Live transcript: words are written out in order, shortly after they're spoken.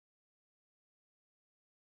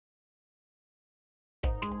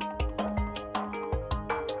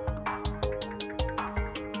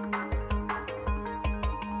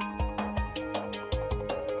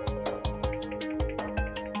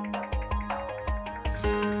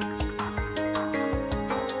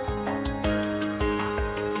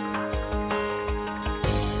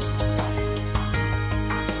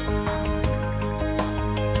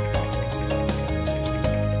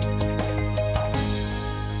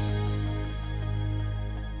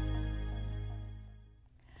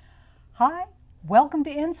Hi, welcome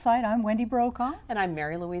to InSight. I'm Wendy Brokaw. And I'm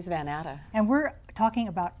Louise VanNatta. And we're talking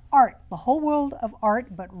about art, the whole world of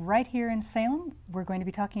art, but right here in Salem, we're going to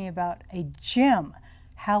be talking about a gem,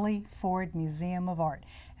 Hallie Ford Museum of Art.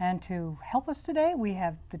 And to help us today, we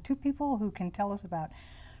have the two people who can tell us about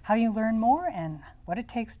how you learn more and what it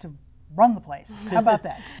takes to run the place. How about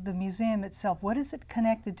that? The museum itself, what is it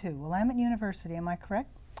connected to? Willamette University, am I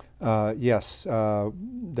correct? Yes,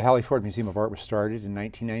 the Hallie Ford Museum of Art was started in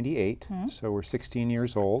 1998, so we're 16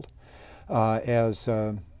 years old as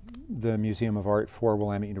the Museum of Art for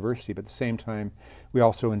Willamette University, but at the same time we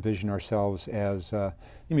also envision ourselves as the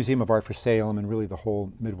Museum of Art for Salem and really the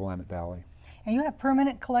whole mid-Willamette Valley. And you have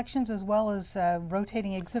permanent collections as well as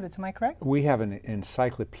rotating exhibits, am I correct? We have an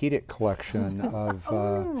encyclopedic collection of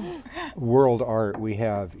world art. We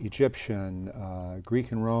have Egyptian,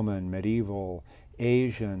 Greek and Roman, medieval,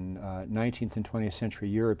 Asian, 19th and 20th century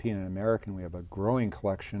European and American. We have a growing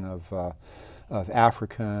collection of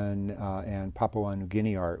African and Papua New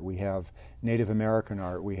Guinea art. We have Native American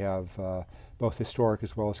art. We have both historic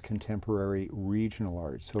as well as contemporary regional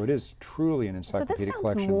art. So it is truly an encyclopedic collection. So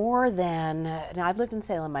this sounds more than, now I've lived in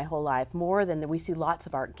Salem my whole life, more than that we see lots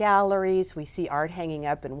of art galleries, we see art hanging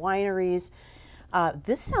up in wineries.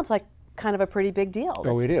 This sounds like kind of a pretty big deal.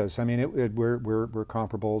 Oh, it is. I mean, we're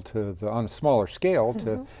comparable to on a smaller scale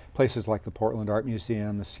to places like the Portland Art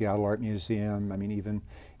Museum, the Seattle Art Museum. I mean,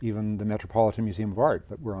 even the Metropolitan Museum of Art.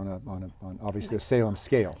 But we're on obviously a Salem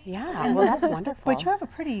scale. Yeah, well, that's wonderful. But you have a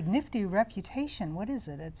pretty nifty reputation. What is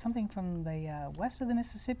it? It's something from the west of the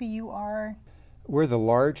Mississippi. You are. We're the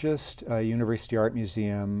largest university art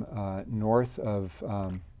museum north of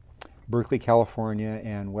Berkeley, California,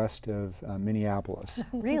 and west of Minneapolis.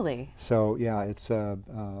 Really? So yeah, it's I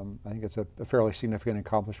think it's a fairly significant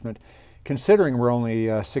accomplishment, considering we're only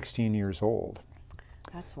 16 years old.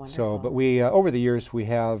 That's wonderful. So, but we over the years we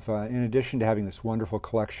have, in addition to having this wonderful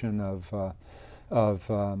collection of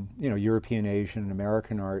European, Asian, and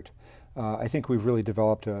American art, I think we've really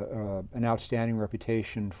developed an outstanding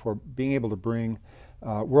reputation for being able to bring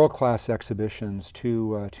world-class exhibitions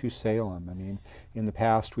to Salem. I mean, in the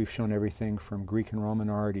past we've shown everything from Greek and Roman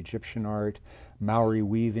art, Egyptian art, Maori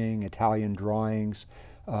weaving, Italian drawings,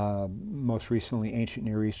 most recently ancient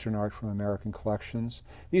Near Eastern art from American collections.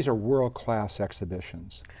 These are world-class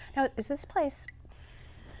exhibitions. Now, is this place,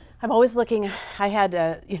 I'm always looking, I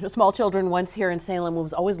had small children once here in Salem who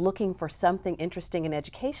was always looking for something interesting and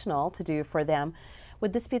educational to do for them.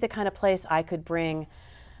 Would this be the kind of place I could bring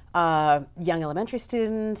young elementary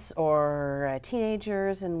students or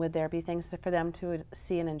teenagers, and would there be things for them to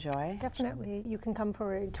see and enjoy? Definitely. You can come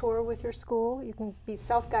for a tour with your school, you can be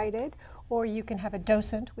self-guided, or you can have a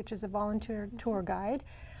docent, which is a volunteer tour guide.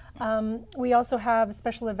 We also have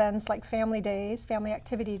special events like family days, family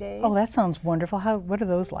activity days. Oh, that sounds wonderful. What are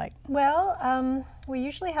those like? Well, we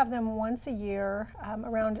usually have them once a year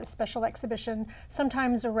around a special exhibition,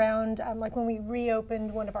 sometimes around, like when we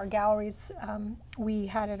reopened one of our galleries, we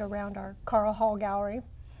had it around our Carl Hall Gallery,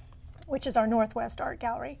 which is our Northwest Art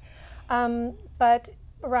Gallery. But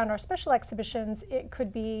around our special exhibitions, it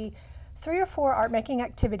could be 3 or 4 art making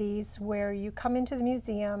activities where you come into the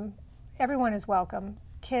museum, everyone is welcome.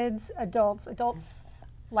 Kids, adults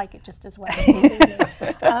like it just as well.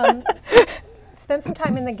 Spend some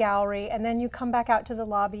time in the gallery, and then you come back out to the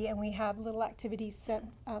lobby, and we have little activities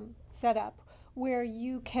set up where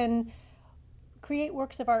you can create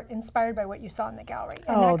works of art inspired by what you saw in the gallery.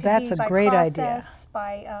 And oh, that that's be a by great process, idea.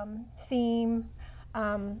 By theme.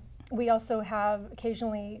 We also have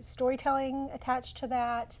occasionally storytelling attached to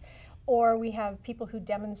that. Or we have people who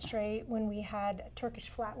demonstrate. When we had a Turkish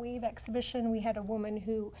flat weave exhibition, we had a woman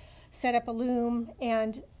who set up a loom,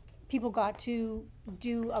 and people got to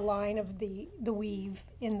do a line of the weave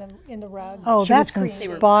in the rug. Oh, that's They were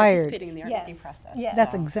inspired. participating in the art making Yes. process. Yes.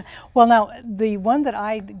 That's exactly. Well, now the one that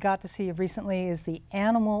I got to see recently is the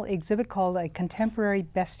animal exhibit called a Contemporary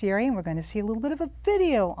Bestiary, and we're going to see a little bit of a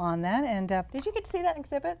video on that. And Did you get to see that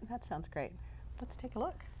exhibit? That sounds great. Let's take a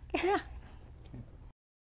look. yeah.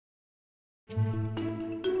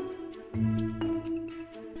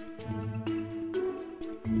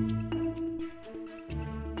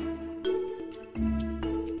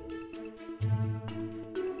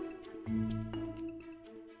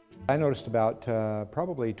 I noticed about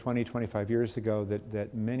probably 25 years ago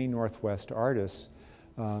that many Northwest artists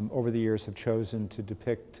over the years have chosen to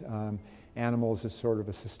depict animals as sort of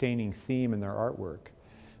a sustaining theme in their artwork.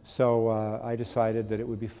 So I decided that it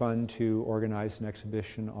would be fun to organize an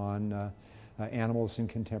exhibition on animals in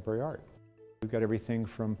contemporary art. We've got everything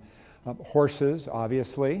from horses,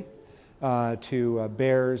 obviously, to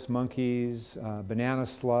bears, monkeys, banana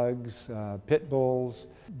slugs, pit bulls,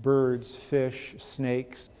 birds, fish,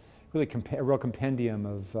 snakes, really a real compendium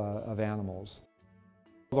of animals.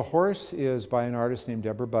 The horse is by an artist named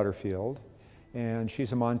Deborah Butterfield, and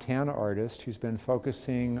she's a Montana artist who's been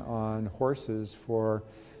focusing on horses for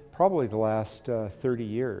probably the last 30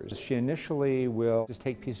 years. She initially will just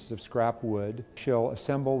take pieces of scrap wood, she'll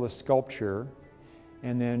assemble the sculpture,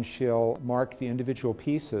 and then she'll mark the individual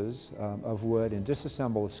pieces of wood and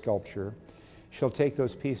disassemble the sculpture. She'll take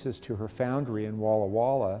those pieces to her foundry in Walla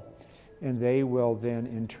Walla, and they will then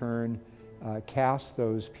in turn cast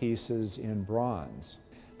those pieces in bronze.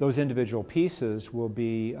 Those individual pieces will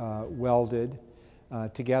be welded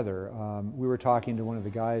together. We were talking to one of the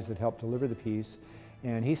guys that helped deliver the piece,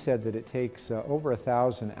 and he said that it takes over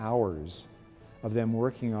 1,000 hours of them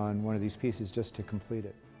working on one of these pieces just to complete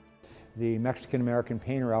it. The Mexican-American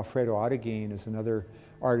painter Alfredo Adeguin is another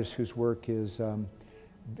artist whose work is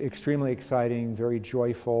extremely exciting, very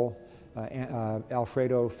joyful.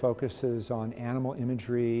 Alfredo focuses on animal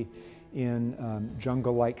imagery in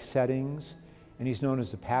jungle-like settings, and he's known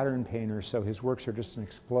as a pattern painter, so his works are just an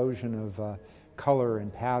explosion of color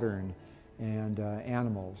and pattern and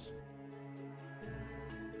animals.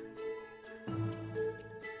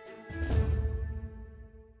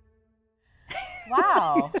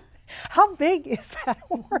 Wow. How big is that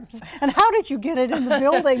horse? And how did you get it in the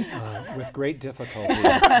building? With great difficulty.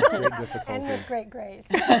 And with great grace.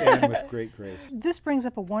 And with great grace. This brings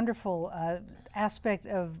up a wonderful aspect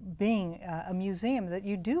of being a museum, that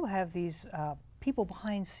you do have these people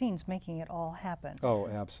behind scenes making it all happen. Oh,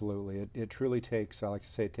 absolutely. It truly takes, I like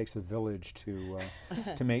to say, it takes a village to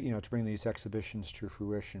make, to bring these exhibitions to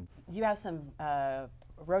fruition. You have some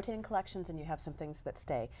rotating collections and you have some things that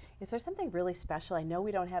stay. Is there something really special? I know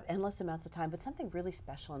we don't have endless amounts of time, but something really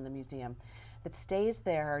special in the museum that stays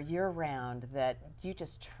there year-round that you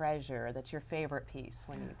just treasure, that's your favorite piece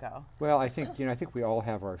when you go? Well, I think we all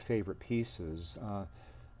have our favorite pieces.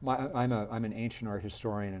 I'm an ancient art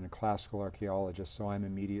historian and a classical archaeologist, so I'm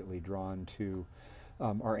immediately drawn to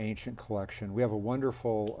our ancient collection. We have a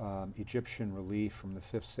wonderful Egyptian relief from the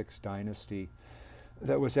 5th, 6th dynasty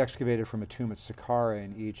that was excavated from a tomb at Saqqara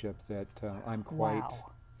in Egypt that I'm quite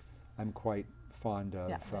fond of.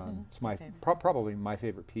 Yeah, it's my probably my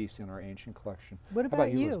favorite piece in our ancient collection. What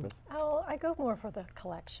about you? Elizabeth? Oh, I go more for the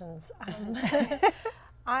collections.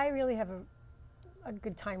 I really have a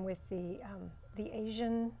good time with the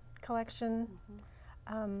Asian collection.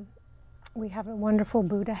 We have a wonderful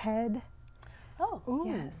Buddha head. Oh, ooh.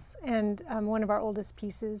 Yes, and one of our oldest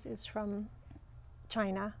pieces is from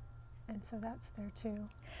China, and so that's there too.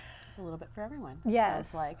 it's a little bit for everyone.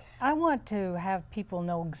 Yes. Sounds like. I want to have people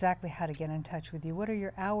know exactly how to get in touch with you. What are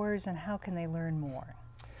your hours and how can they learn more?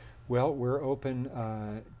 Well, we're open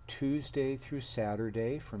Tuesday through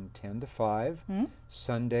Saturday from 10 to 5,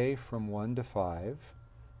 Sunday from 1 to 5,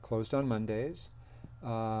 closed on Mondays.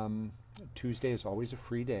 Tuesday is always a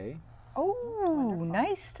free day. Oh, Wonderful.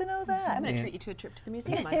 Nice to know that. I'm going to treat you to a trip to the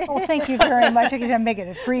museum. Oh, thank you very much. I can make it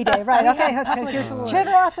a free day, right? Okay, your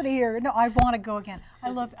generosity here. No, I want to go again. I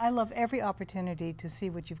love every opportunity to see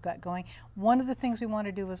what you've got going. One of the things we want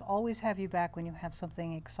to do is always have you back when you have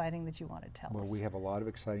something exciting that you want to tell us. Well, we have a lot of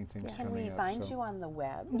exciting things Can coming we up. find so you on the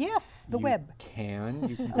web? Yes, the you web.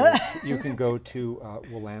 You can go to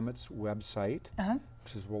Willamette's website,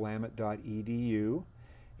 which is willamette.edu.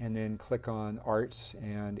 And then click on Arts,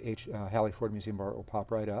 and Hallie Ford Museum of Art will pop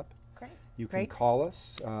right up. Great. You can call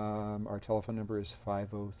us. Our telephone number is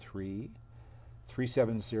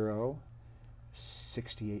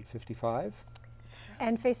 503-370-6855.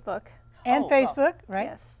 And Facebook. And Facebook, right?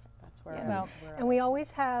 Yes. That's where Yes. we're And we always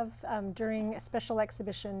have, during a special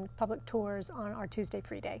exhibition, public tours on our Tuesday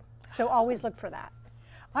free day. So always look for that.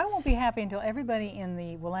 I won't be happy until everybody in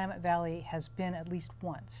the Willamette Valley has been at least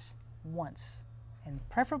once, and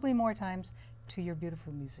preferably more times, to your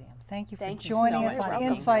beautiful museum. Thank you for joining us on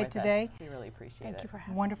InSight today. We really appreciate it. Thank you for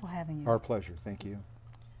having us. Wonderful having you. Our pleasure. Thank you.